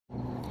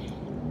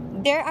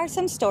There are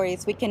some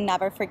stories we can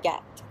never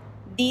forget.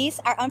 These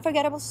are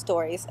unforgettable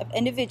stories of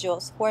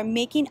individuals who are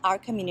making our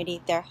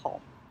community their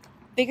home.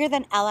 Bigger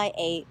than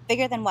LIA,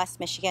 bigger than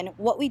West Michigan,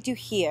 what we do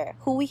here,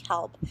 who we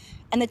help,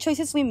 and the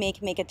choices we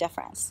make a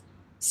difference.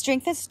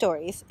 Strength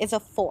Stories is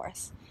a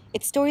force.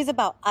 It's stories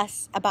about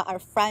us, about our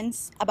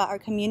friends, about our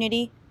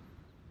community.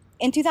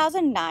 In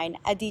 2009,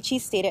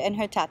 Adichie stated in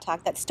her TED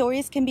Talk that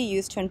stories can be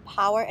used to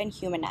empower and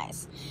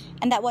humanize,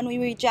 and that when we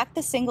reject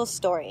the single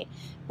story,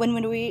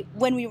 when we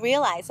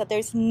realize that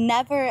there's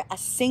never a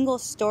single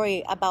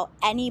story about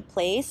any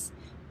place,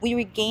 we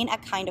regain a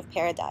kind of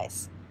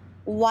paradise.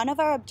 One of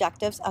our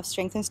objectives of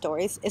Strength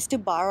Stories is to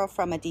borrow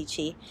from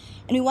Adichie,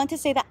 and we want to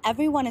say that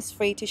everyone is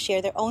free to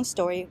share their own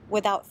story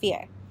without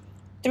fear.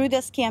 Through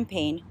this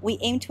campaign, we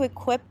aim to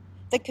equip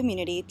the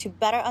community to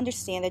better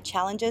understand the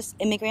challenges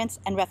immigrants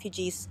and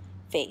refugees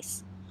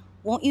face.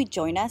 Won't you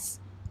join us?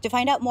 To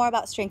find out more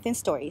about Strength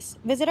Stories,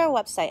 visit our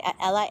website at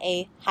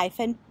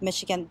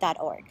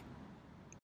lia-michigan.org.